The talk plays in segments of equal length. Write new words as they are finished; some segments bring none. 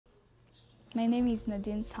My name is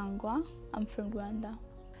Nadine Sangwa. I'm from Rwanda.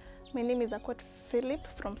 My name is Akot Philip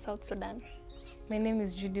from South Sudan. My name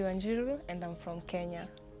is Judy Wanjiru and I'm from Kenya.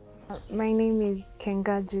 My name is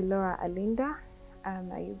Kenga Julora Alinda.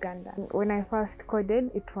 I'm a Ugandan. When I first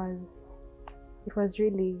coded, it was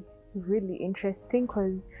really interesting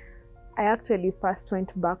because I actually first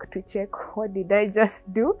went back to check what did I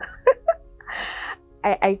just do.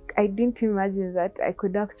 I didn't imagine that I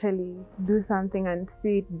could actually do something and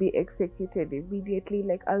see it be executed immediately.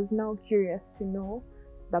 Like, I was now curious to know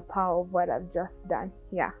the power of what I've just done.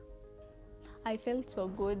 Yeah. I felt so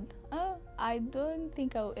good. I don't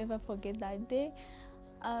think I'll ever forget that day.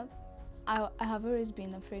 I have always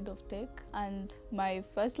been afraid of tech, and my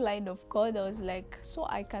first line of code, I was like, so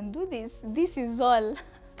I can do this. This is all.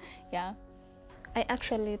 Yeah. I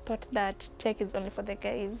actually thought that tech is only for the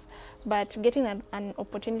guys, but getting an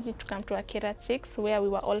opportunity to come to AkiraChix, where we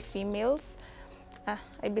were all females,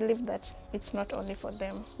 I believe that it's not only for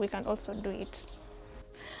them. We can also do it.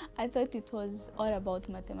 I thought it was all about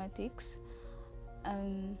mathematics,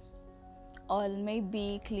 or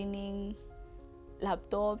maybe cleaning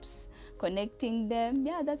laptops, connecting them.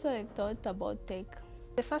 Yeah, that's what I thought about tech.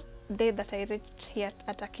 The first day that I reached here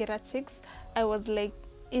at AkiraChix, I was like,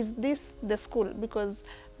 is this the school? Because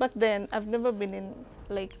back then I've never been in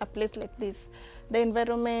like a place like this. The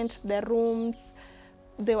environment, the rooms,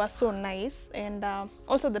 they were so nice, and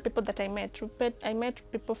also the people that I met. I met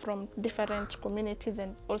people from different communities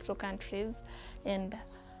and also countries, and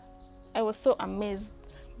I was so amazed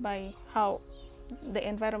by how the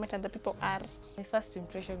environment and the people are. My first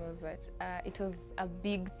impression was that it was a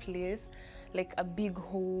big place, like a big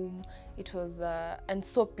home. It was and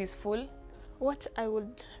so peaceful. What I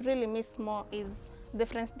would really miss more is the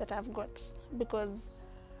friends that I've got, because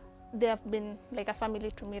they have been like a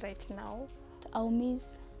family to me right now. I'll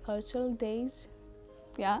miss cultural days.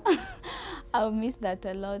 Yeah, I'll miss that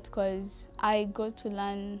a lot because I got to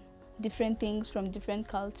learn different things from different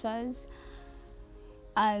cultures,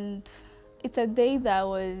 and it's a day that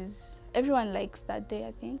everyone likes that day,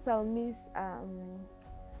 I think. So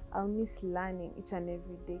I'll miss learning each and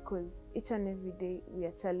every day, because each and every day we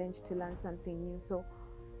are challenged to learn something new. So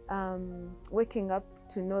waking up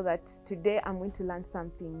to know that today I'm going to learn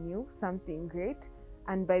something new, something great,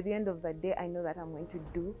 and by the end of the day I know that I'm going to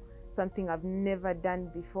do something I've never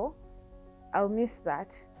done before. I'll miss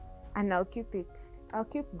that, and I'll keep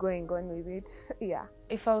going on with it. Yeah.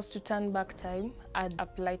 If I was to turn back time, I'd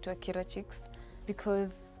apply to AkiraChix,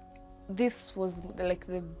 because this was like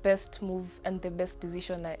the best move and the best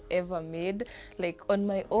decision I ever made, like on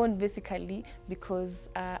my own basically, because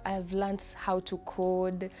I've learned how to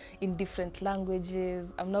code in different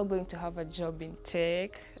languages. I'm now going to have a job in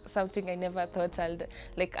tech, something I never thought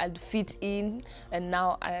I'd fit in, and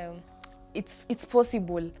now it's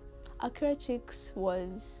possible. AkiraChix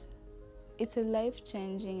it's a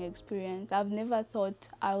life-changing experience. I've never thought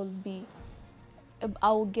I will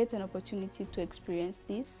get an opportunity to experience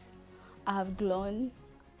this. I have grown,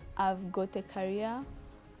 I've got a career,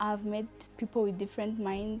 I've met people with different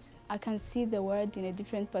minds. I can see the world in a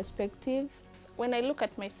different perspective. When I look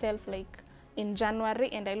at myself like in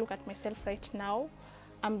January and I look at myself right now,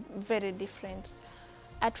 I'm very different.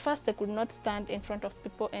 At first I could not stand in front of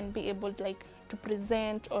people and be able to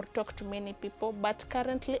present or talk to many people, but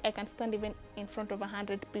currently I can stand even in front of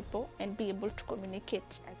 100 people and be able to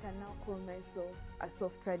communicate. I can now call myself a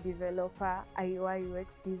software developer, a UI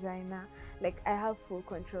UX designer. Like, I have full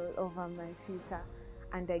control over my future,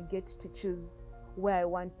 and I get to choose where I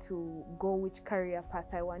want to go, which career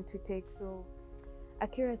path I want to take. So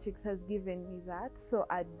AkiraChix has given me that, so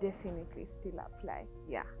I definitely still apply.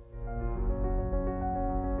 Yeah.